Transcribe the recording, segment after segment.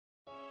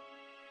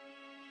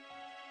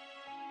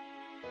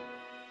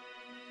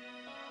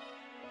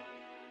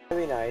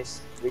That'd be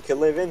nice. We could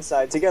live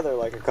inside together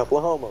like a couple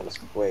of homos.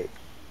 Wait.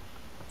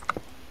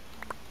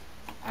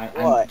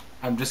 What?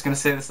 I'm just gonna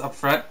say this up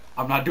front.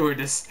 I'm not doing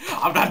this.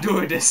 I'm not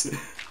doing this.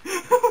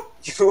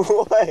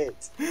 What?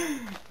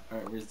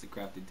 Alright, where's the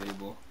crafting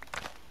table?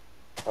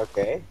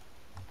 Okay.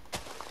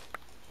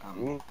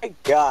 My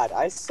God,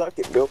 I suck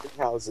at building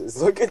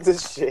houses. Look at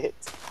this shit.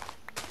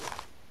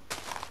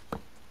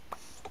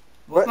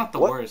 Well, it's not the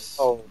worst.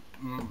 Oh.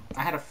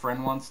 I had a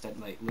friend once that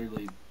like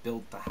literally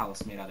built the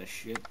house made out of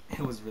shit. It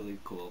was really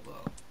cool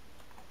though.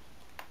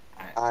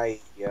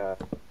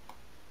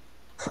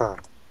 Huh.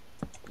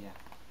 Yeah.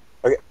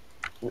 Okay.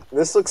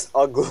 This looks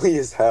ugly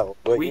as hell.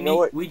 But you know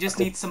what? We just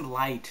need some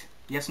light.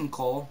 You have some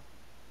coal?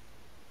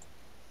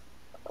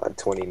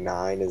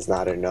 29 is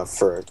not enough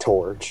for a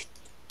torch.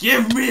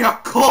 Give me a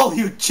coal,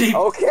 you cheap.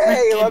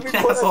 Okay, let me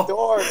put a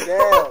door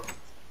down.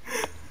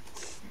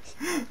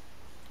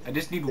 I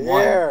just need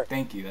one.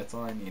 Thank you. That's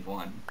all I need.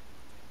 One.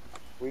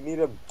 We need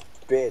a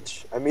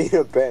bitch. I mean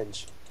a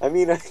bench. I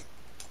mean a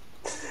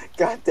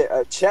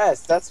a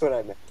chest. That's what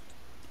I meant.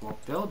 Well,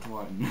 build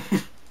one.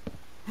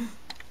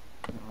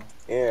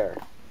 Here.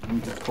 Let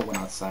me just put one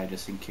outside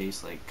just in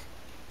case like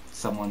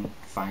someone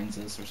finds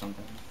us or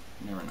something.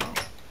 You never know.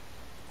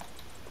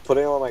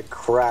 Putting all my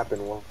crap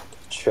in one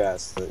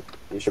chest.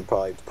 You should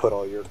probably put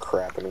all your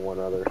crap in one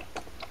other.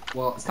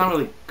 Well, it's not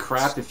really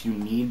crap if you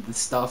need the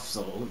stuff,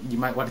 so you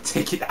might want to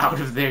take it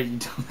out of there, you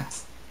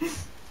dumbass.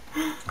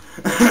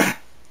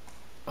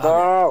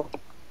 No!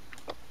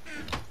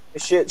 A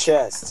shit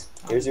chest.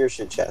 Here's your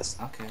shit chest.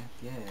 Okay,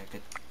 yeah,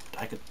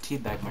 I could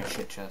teabag my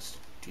shit chest.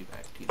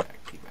 Teabag.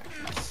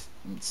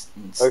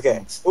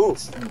 Okay. Ooh!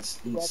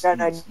 I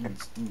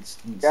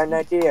got an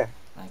idea.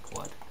 Like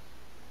what?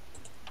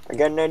 I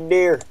got an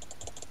idea.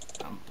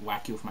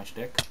 Whack you with my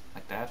stick?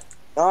 Like that?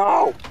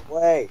 No!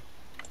 Wait.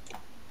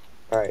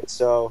 Alright,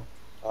 so,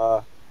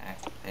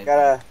 we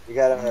gotta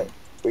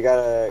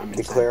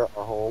declare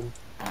our home.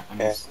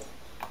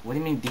 What do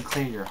you mean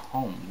declare your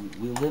home?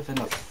 We live in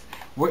a...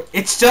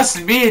 it's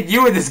just me and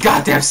you in this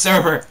goddamn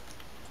server!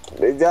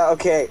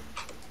 Okay.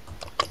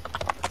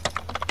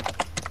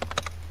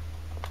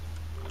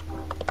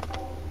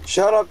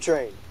 Shut up,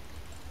 train.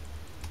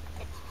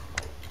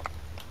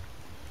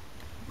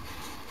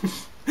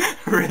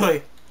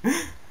 Really?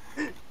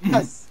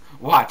 Yes.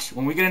 Watch,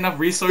 when we get enough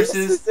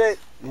resources, this is it.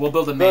 We'll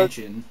build a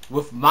mansion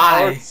with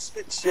my...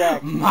 shit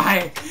shack.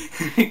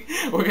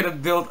 We're gonna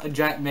build a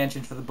giant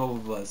mansion for the both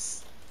of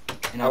us.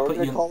 And we're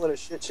gonna call it a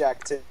shit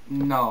shack too.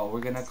 No, we're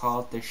gonna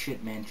call it the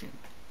shit mansion.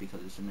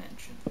 Because it's a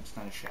mansion. It's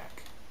not a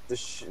shack. The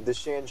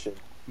shanshin.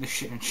 The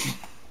shanshin.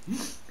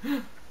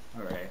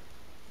 Alright.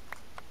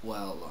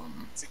 Well,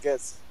 to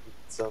get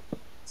some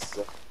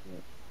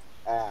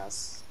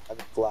ass. I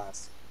mean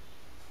glass.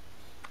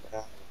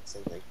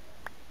 Same thing.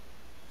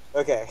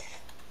 Okay.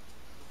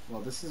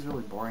 Well, this is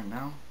really boring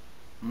now.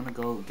 I'm gonna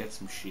go get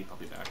some sheep. I'll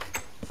be back.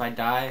 If I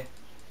die,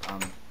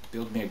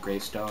 build me a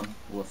gravestone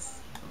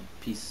with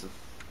a piece of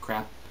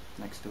crap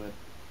next to it.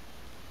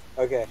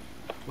 Okay.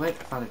 Wait,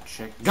 I found a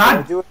chick.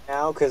 God! Do it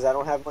now, because I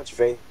don't have much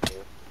faith in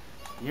you.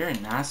 You're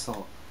an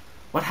asshole.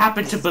 What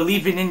happened to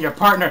believing in your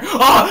partner?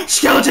 Oh!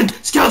 Skeleton!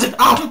 Skeleton!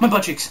 Ah! My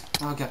butt cheeks!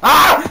 Oh god.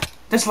 Ah!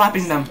 They're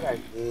slapping them! I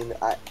mean,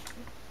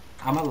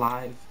 I'm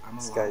alive.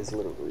 This guy's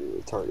literally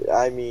retarded.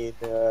 I mean,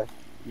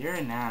 You're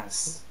an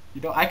ass. You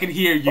know, I can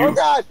hear you. Oh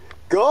god!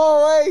 Go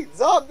away!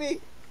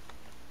 Zombie!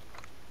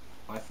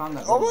 Oh, I found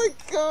that. Oh my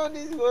god,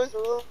 these guys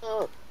are...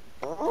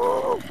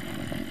 Oh!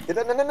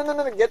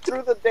 No, get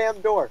through the damn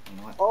door. You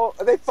know what? Oh,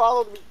 they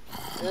followed me.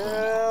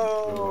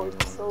 Ew,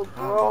 it's so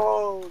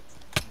gross.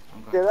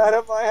 Get out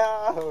of my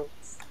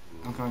house.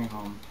 I'm going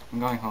home. I'm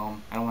going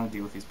home. I don't want to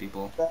deal with these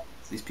people.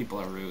 These people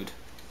are rude.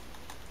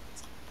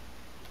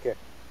 Okay.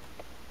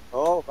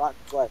 Oh, rotten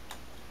flesh.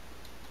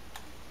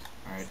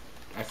 Alright.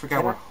 I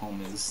forgot where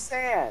home is.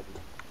 Sand.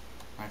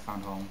 I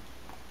found home.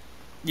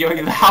 Yo,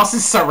 the house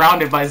is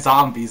surrounded by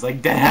zombies,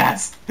 like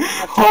deadass.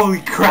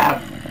 Holy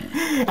crap!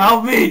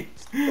 Help me!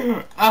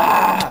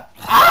 Ah!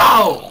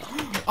 Ow!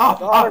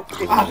 Oh,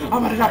 I'm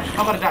gonna die!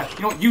 I'm gonna die!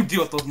 You know what? You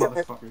deal with those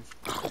motherfuckers.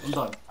 I'm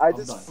done. I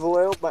just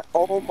flailed my...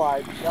 Oh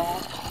my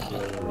god.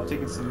 I'm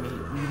taking some meat.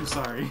 I'm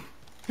sorry.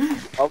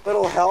 A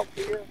little help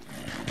here?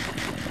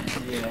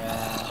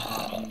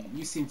 Yeah,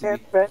 you seem to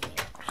be... Alright,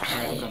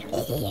 I'm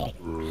coming.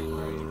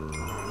 Alright.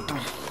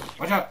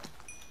 Watch out!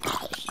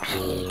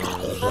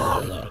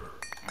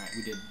 Alright,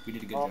 we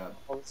did a good job.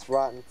 Oh, it's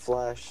rotten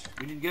flesh.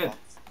 We did good,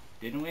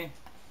 didn't we?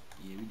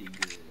 Yeah, we did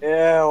good.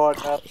 Yeah,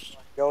 what up?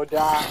 Go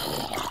die.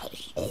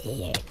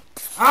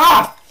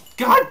 Ah!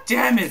 God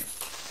damn it!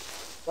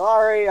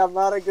 Sorry, I'm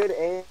not a good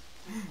aim.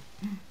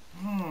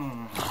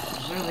 I'm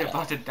really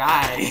about to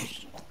die.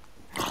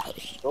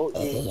 Don't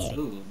eat.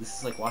 Ooh, this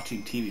is like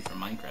watching TV for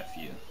Minecraft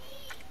view.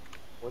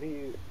 What are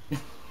you...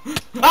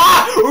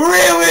 Ah!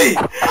 Really?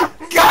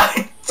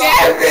 God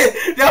damn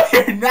it! No,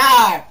 you're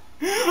not!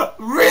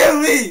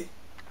 Really?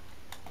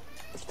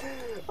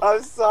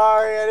 I'm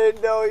sorry, I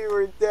didn't know you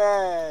were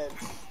dead.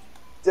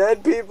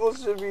 Dead people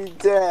should be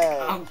dead.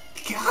 Oh,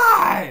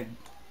 God!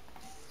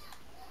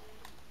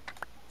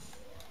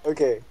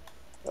 Okay.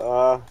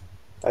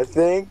 I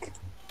think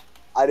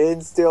I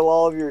didn't steal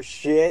all of your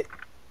shit.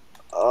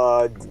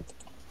 Uh,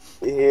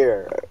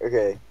 Here.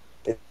 Okay.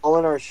 It's all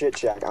in our shit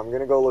shack. I'm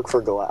gonna go look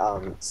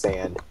for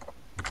sand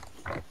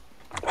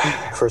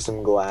for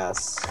some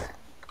glass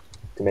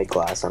to make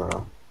glass. I don't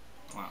know.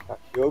 Wow.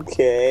 You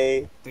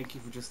okay? Thank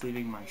you for just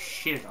leaving my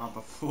shit on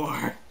the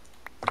floor.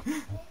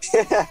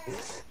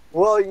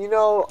 Well, you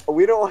know,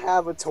 we don't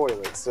have a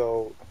toilet,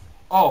 so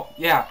Oh,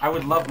 yeah, I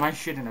would love my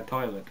shit in a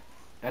toilet.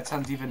 That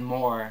sounds even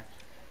more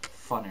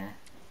funner.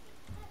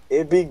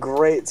 it'd be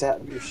great to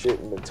have your shit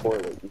in the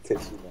toilet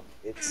because you know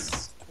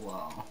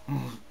Wow.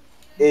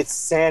 it's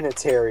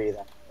sanitary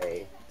that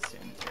way.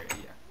 Sanitary,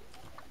 yeah.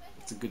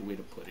 That's a good way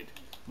to put it.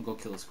 I'm gonna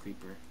go kill this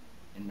creeper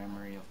in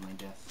memory of my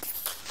death.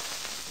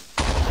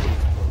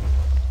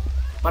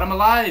 But I'm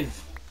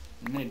alive!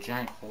 I made a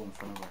giant hole in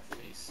front of our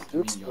face. I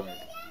mean yard.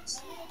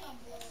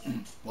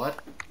 What?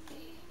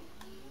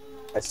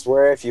 I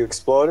swear, if you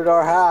exploded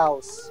our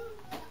house.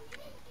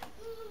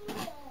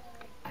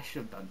 I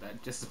should have done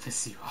that just to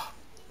piss you off.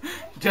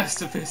 Just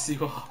to piss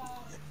you off.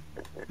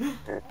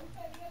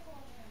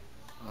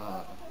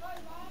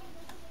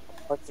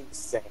 Punching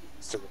sand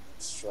to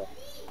destroy.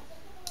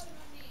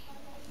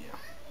 Yeah.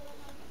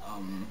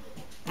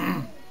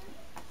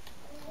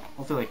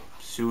 Hopefully, like,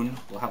 soon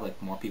we'll have,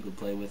 like, more people to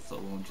play with, so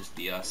it won't just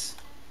be us.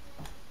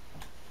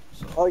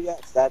 So. Oh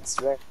yes, that's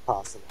very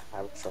possible.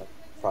 I would try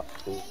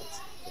probably.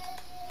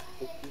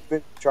 We've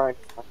been trying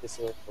to find this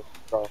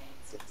for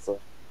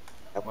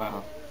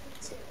Wow.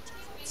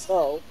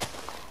 so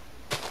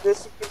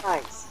this would be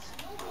nice.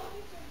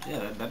 Yeah,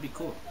 that'd be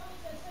cool.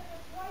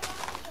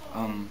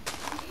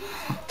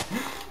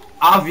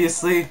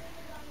 Obviously,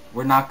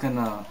 we're not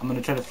gonna. I'm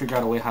gonna try to figure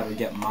out a way how to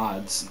get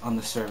mods on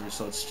the server,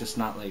 so it's just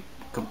not like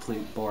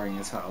complete boring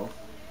as hell.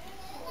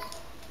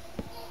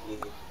 Yeah.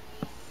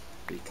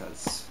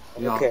 Because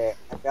Okay,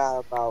 I got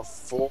about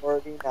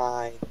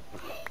 49,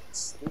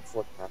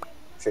 49,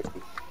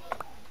 50.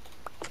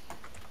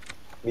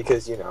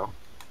 Because you know,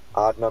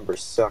 odd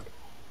numbers suck.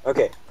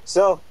 Okay,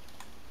 so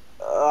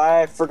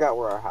I forgot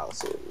where our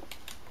house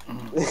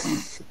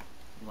is.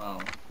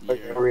 well,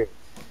 Okay, over here.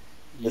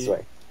 This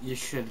way. You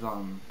should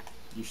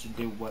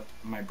do what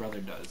my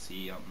brother does.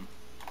 He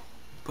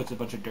puts a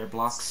bunch of dirt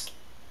blocks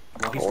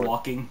while he's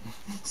walking,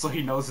 so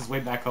he knows his way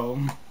back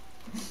home.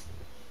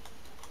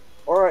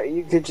 Or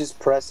you could just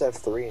press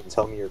F3 and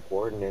tell me your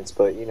coordinates,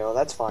 but you know,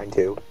 that's fine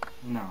too.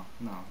 No,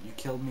 you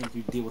killed me,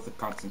 you deal with the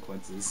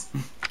consequences.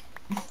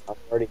 I'm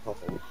already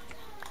home.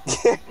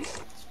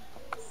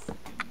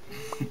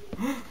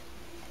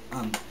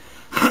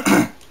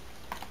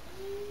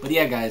 But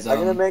yeah, guys, I'm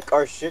gonna make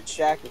our shit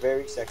shack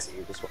very sexy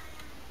this one.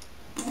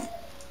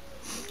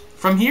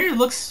 From here, it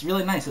looks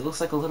really nice. It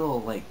looks like a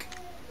little, like,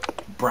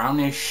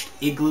 brownish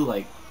igloo,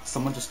 like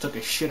someone just took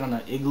a shit on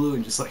an igloo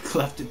and just, like,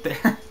 left it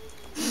there.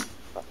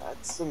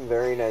 That's some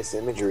very nice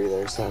imagery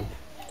there, son.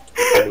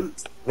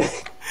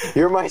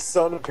 You're my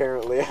son,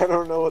 apparently. I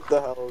don't know what the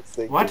hell I was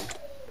thinking. What?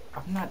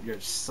 I'm not your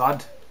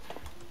son.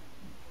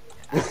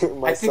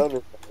 My son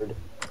is weird.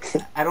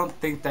 I don't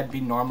think that'd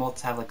be normal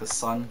to have, like, a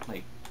son,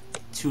 like,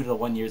 2 to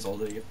 1 years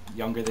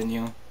younger than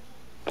you.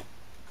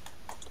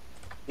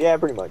 Yeah,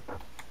 pretty much.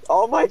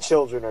 All my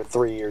children are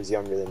 3 years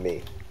younger than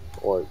me.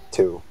 Or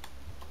 2.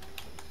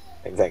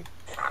 Same thing.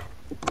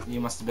 You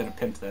must have been a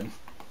pimp then.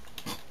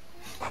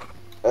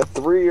 A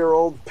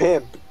 3-year-old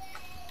pimp.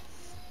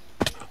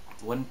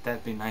 Wouldn't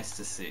that be nice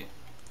to see?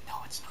 No,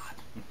 it's not.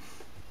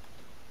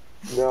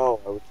 No,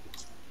 I was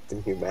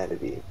in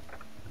humanity.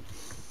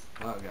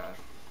 Oh god.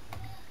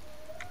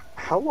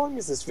 How long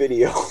is this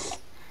video?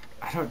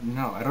 I don't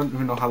know. I don't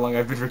even know how long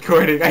I've been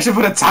recording. I should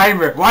put a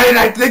timer. Why did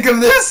I think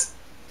of this?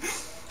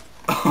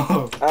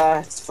 Oh.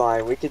 It's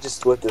fine. We could just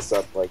split this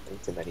up like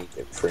into many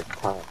different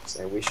times,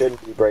 and we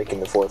shouldn't be breaking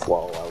the fourth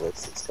wall while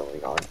this is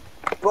going on.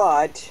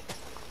 But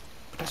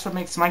that's what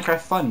makes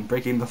Minecraft fun,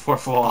 breaking the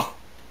fourth wall.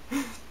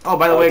 Oh,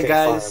 by the way,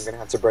 guys. Fine. I'm gonna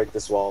have to break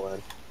this wall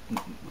then.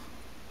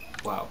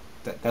 Wow,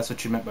 that's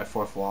what you meant by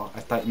fourth wall. I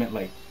thought you meant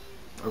like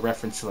a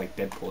reference to like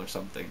Deadpool or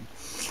something.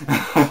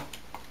 I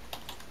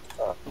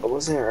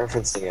wasn't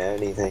referencing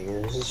anything.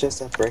 It was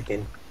just a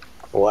freaking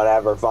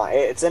whatever. Fine.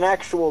 It's an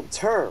actual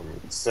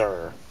term,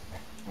 sir.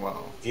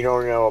 Wow. If you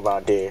don't know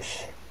about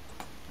this,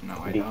 no,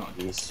 I don't.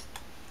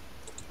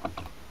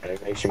 And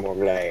it makes you more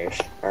glass.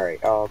 All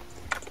right.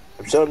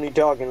 I'm suddenly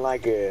talking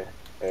like a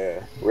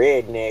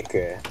redneck.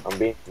 I'm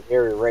being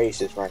very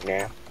racist right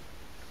now.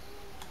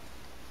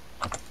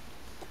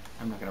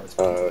 I'm not gonna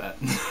respond to that.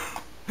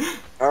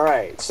 All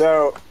right.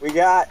 So we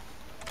got.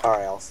 All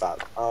right. I'll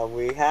stop.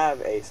 We have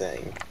a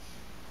thing,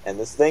 and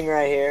this thing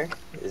right here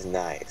is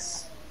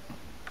nice.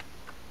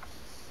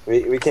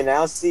 We can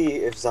now see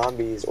if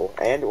zombies or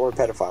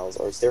pedophiles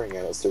are staring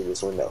at us through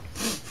this window,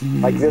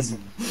 like this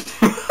one.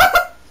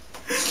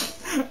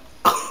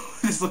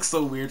 This looks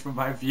so weird from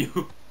my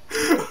view.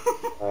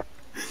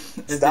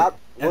 Stop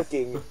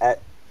looking at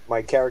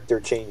my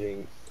character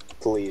changing,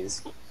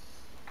 please.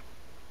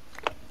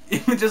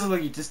 It just looked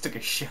like you just took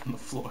a shit on the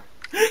floor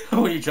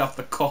when you dropped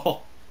the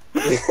call.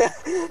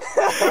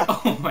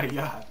 Oh my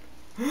god.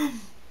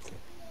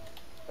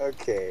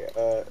 Okay,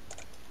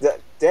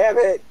 damn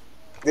it!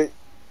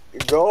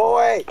 Go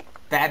away!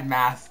 Bad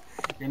math.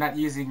 You're not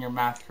using your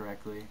math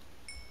correctly.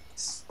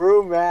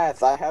 Screw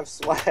math, I have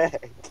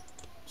swag.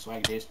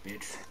 Swag this,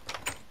 bitch.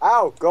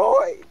 Ow, go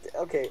away!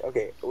 Okay,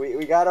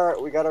 we got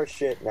our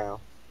shit now.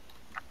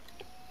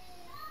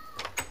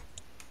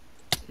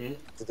 Hmm?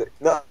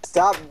 No,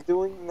 stop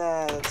doing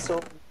that, it's so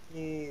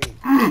mean.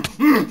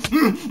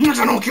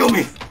 Don't kill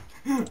me!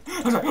 I'm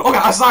sorry. Oh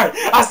god, I'm sorry!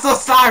 I'm so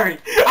sorry!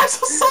 I'm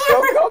so sorry!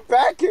 Don't come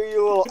back here,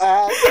 you little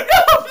ass!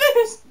 No,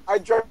 please! I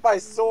dropped my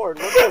sword,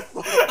 what the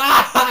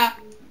fuck?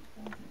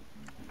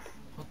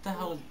 What the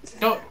hell?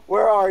 Don't.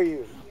 Where are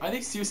you? Are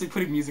they seriously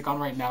putting music on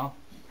right now?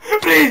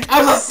 Please!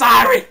 I'm so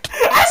sorry!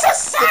 I'm so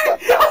sorry!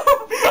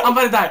 I'm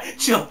about to die.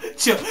 Chill.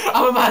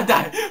 I'm about to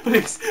die.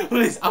 Please.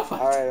 I'm fine.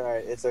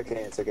 Alright, it's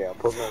okay. I'll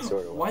put my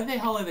sword away. Why the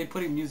hell are they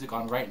putting music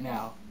on right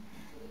now?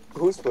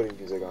 Who's putting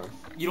music on?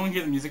 You don't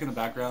hear the music in the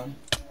background?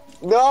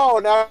 No,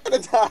 now I'm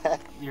gonna die!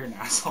 You're an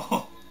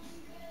asshole.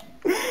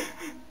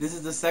 This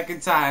is the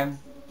second time,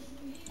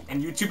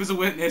 and YouTube is a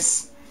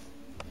witness.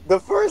 The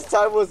first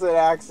time was an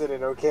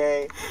accident,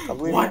 okay?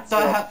 What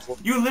the hell?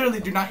 You literally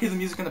do not hear the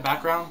music in the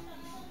background?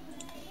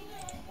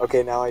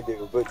 Okay, now I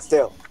do, but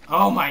still.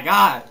 Oh my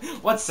god!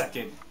 1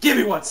 second. Give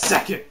me 1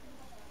 second!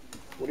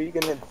 What are you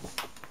gonna...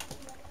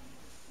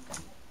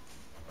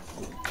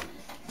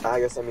 I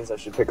guess that means I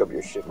should pick up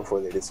your shit before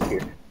they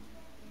disappear.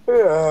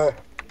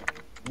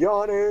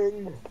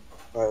 Yawning!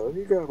 Alright, let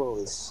me grab all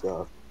this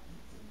stuff.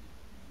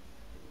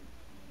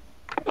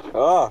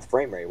 Ah,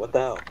 frame rate, what the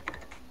hell?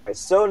 Alright,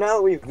 so now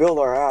that we've built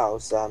our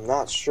house, I'm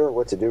not sure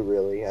what to do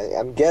really.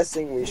 I'm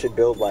guessing we should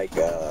build like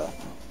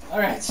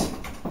Alright,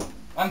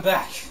 I'm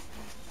back.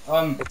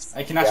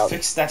 I cannot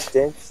fix that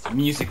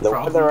music the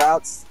problem. weather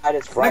outside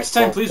is frightful. Next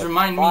time, please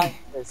remind me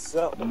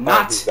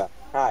not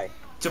Hi.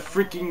 to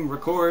freaking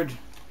record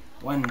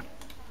when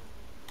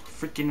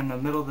freaking in the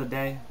middle of the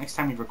day. Next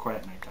time we record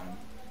at nighttime.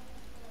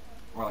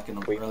 Or like in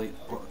the early...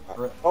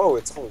 Oh,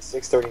 it's only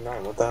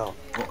 6:39, what the hell?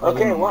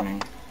 Early in the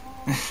morning.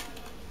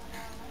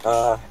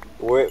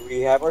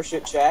 We have our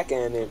shit shack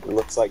and it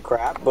looks like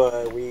crap,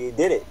 but we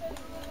did it.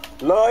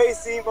 Lo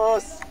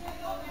hicimos!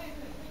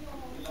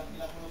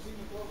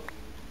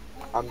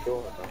 I'm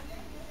doing it.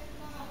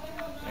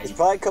 He's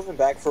probably coming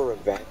back for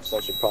revenge, so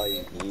I should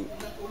probably eat.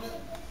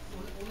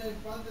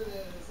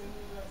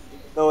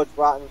 No, it's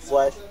rotten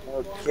flesh. I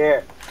don't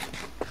care.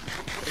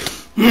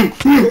 Get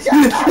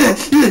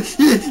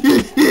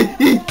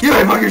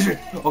my fucking shit!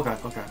 Okay.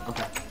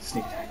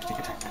 Sneak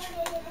attack, bitch.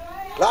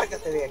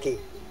 Lárgate de aquí.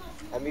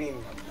 I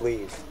mean,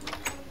 leave.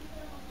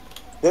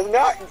 They're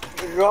not.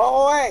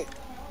 Go away!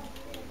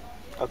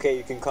 Okay,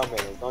 you can come in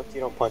as long as you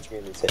don't punch me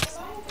in the tits.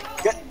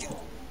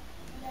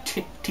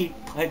 Titty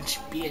punch,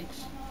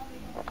 bitch.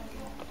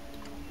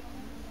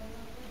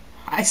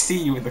 I see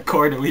you in the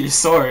corner with your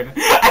sword.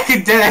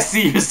 I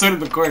see your sword in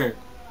the corner.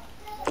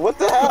 What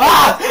the hell?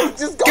 Ah!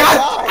 Just God!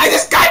 die. I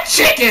just got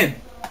chicken!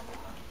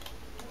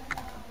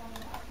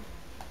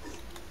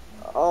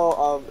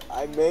 Oh,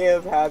 I may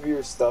have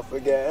your stuff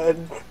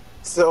again.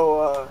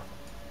 So,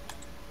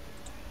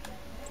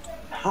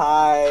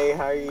 hi,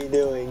 how are you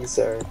doing,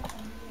 sir?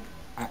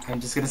 I'm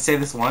just gonna say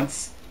this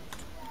once.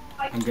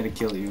 I'm gonna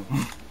kill you.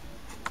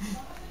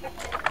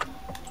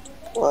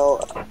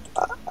 Well,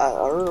 I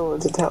don't know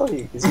what to tell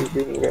you because you're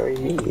being very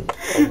mean.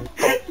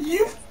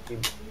 You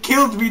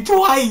killed me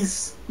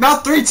twice!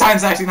 Not 3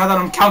 times actually, now that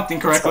I'm counting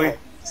correctly.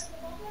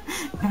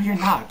 No, you're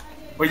not.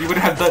 Or you would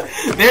have done.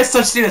 There's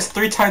such thing as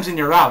 3 times in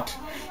your route.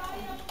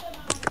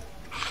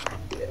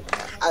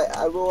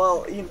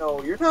 Well, you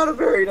know, you're not a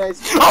very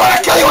nice. I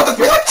wanna kill you with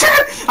the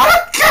chicken! I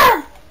don't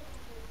care!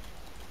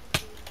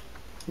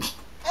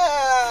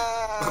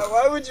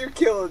 Why would you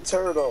kill a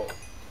turtle?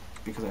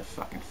 Because I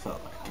fucking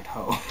felt like it,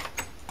 ho.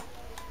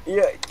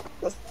 Yeah,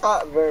 that's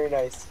not a very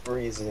nice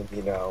reason,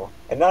 you know.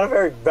 And not a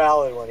very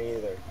valid one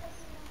either.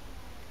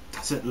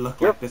 Does it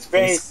look You're like this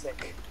face?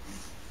 basic.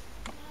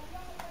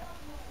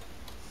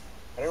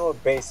 I don't know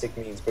what basic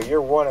means, but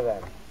you're one of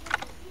them.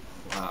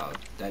 Wow,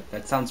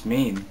 that sounds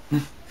mean.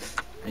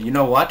 And you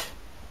know what?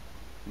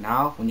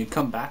 Now, when you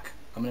come back,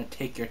 I'm gonna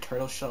take your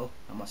turtle shell,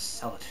 I'm gonna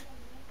sell it.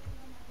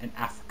 In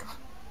Africa.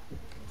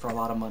 For a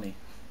lot of money.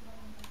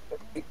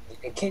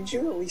 Can't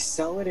you at least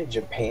sell it in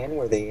Japan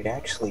where they'd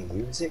actually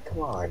use it? Come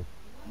on.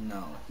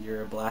 No,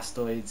 you're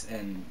blastoids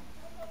and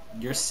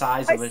your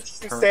size of a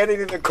turtle.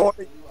 Standing in the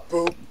corner, you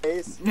boob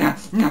face. No,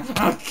 I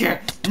don't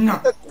care. No.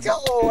 Go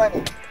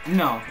away.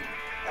 No,